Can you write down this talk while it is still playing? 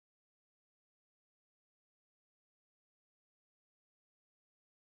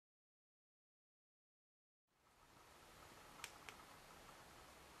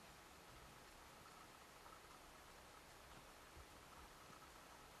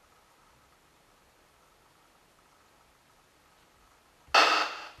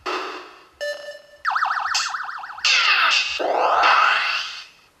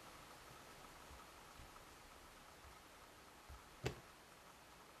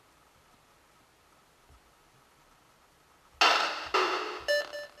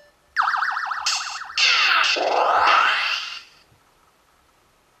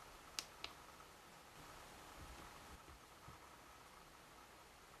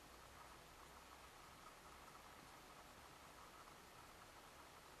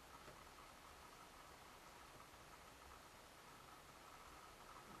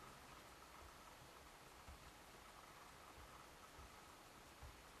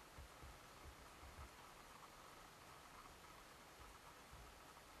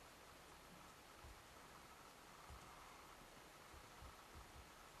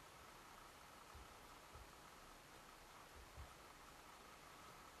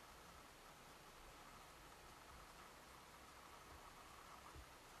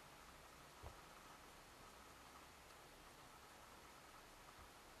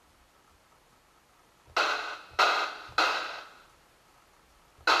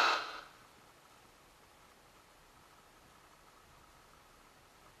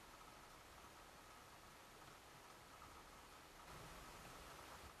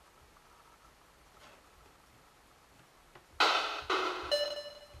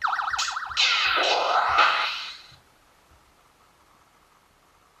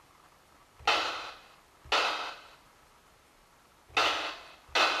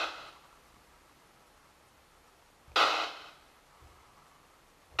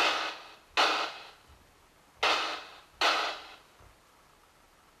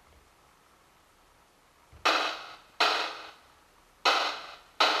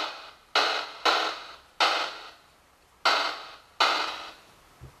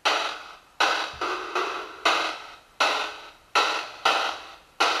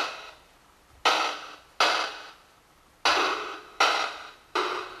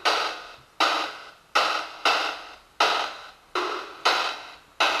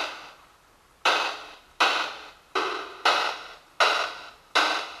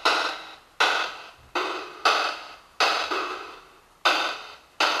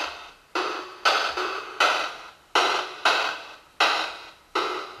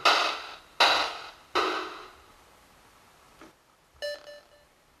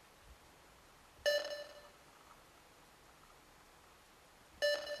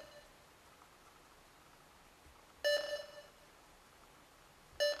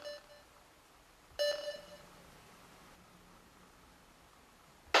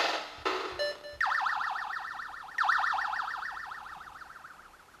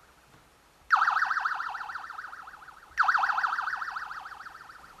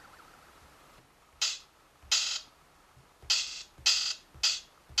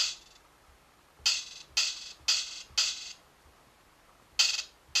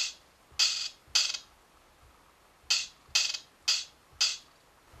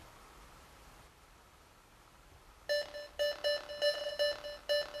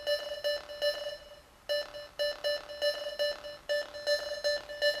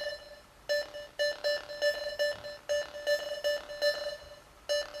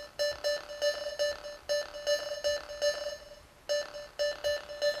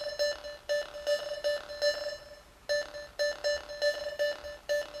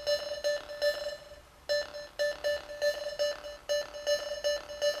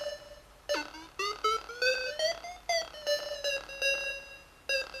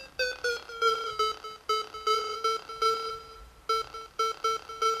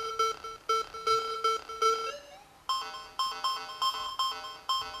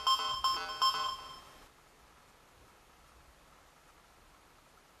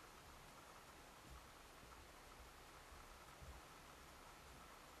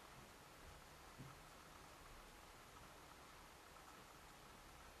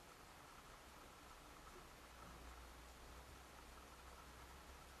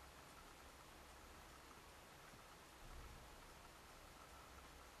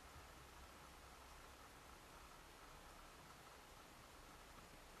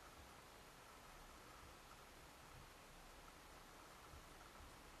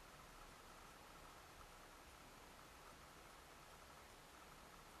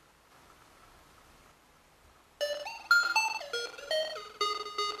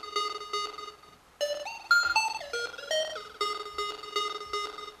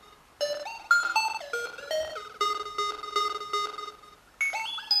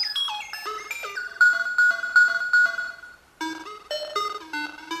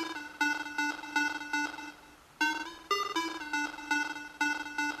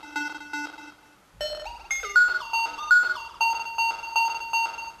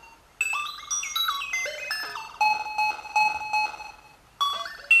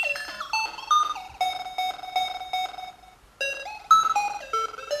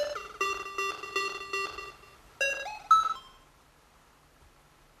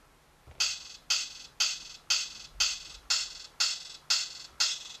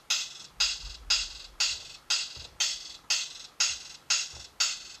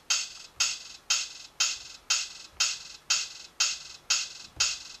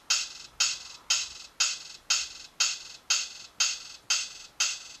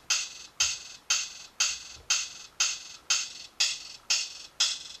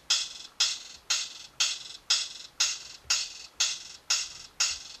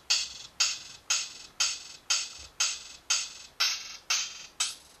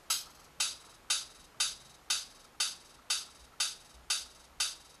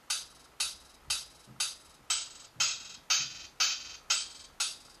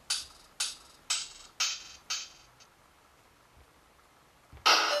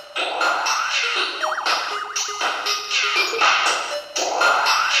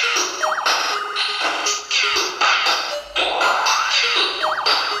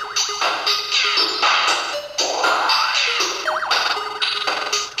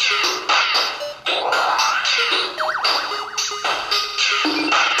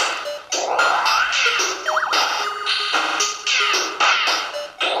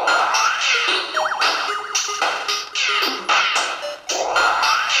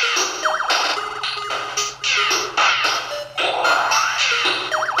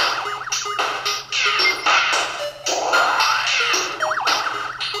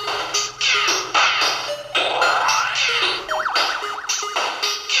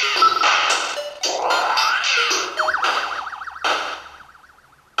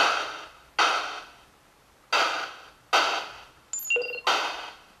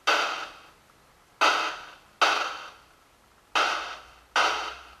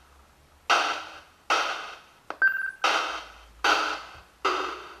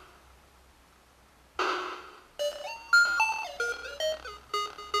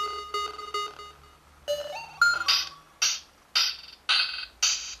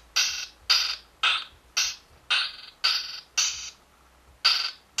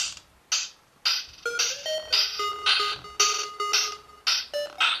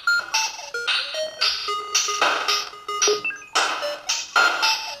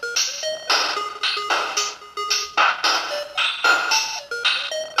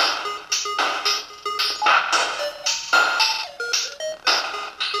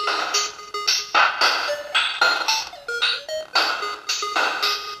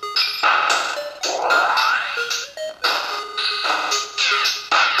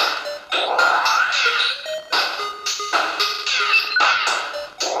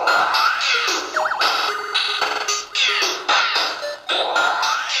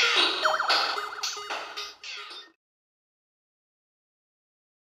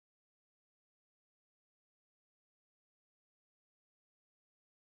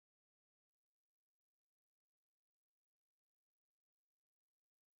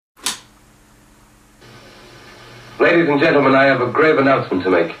Ladies and gentlemen, I have a grave announcement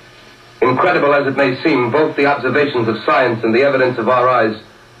to make. Incredible as it may seem, both the observations of science and the evidence of our eyes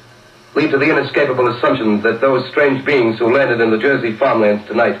lead to the inescapable assumption that those strange beings who landed in the Jersey farmlands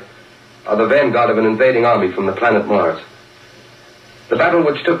tonight are the vanguard of an invading army from the planet Mars. The battle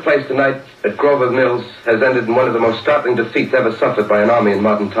which took place tonight at Grover Mills has ended in one of the most startling defeats ever suffered by an army in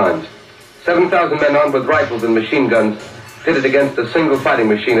modern times. 7,000 men armed with rifles and machine guns pitted against a single fighting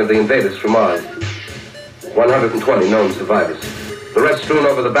machine of the invaders from Mars. 120 known survivors. The rest strewn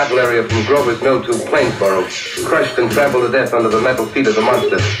over the battle area from Grover's Mill to Plainsboro, crushed and trampled to death under the metal feet of the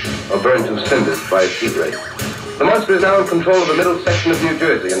monster, or burned to cinders by its heat ray. The monster is now in control of the middle section of New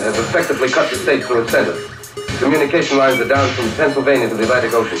Jersey and has effectively cut the state through its center. Communication lines are down from Pennsylvania to the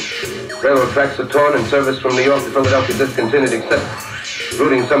Atlantic Ocean. Railroad tracks are torn and service from New York to Philadelphia discontinued, except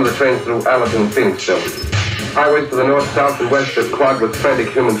routing some of the trains through Allerton and Phoenixville. Highways to the north, south, and west are clogged with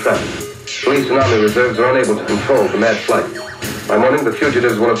frantic human traffic. Police and army reserves are unable to control the mad flight. By morning, the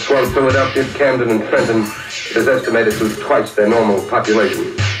fugitives will have swelled Philadelphia, Camden, and Trenton. It is estimated to twice their normal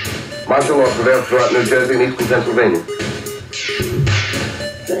population. Martial law prevails throughout New Jersey and eastern Pennsylvania.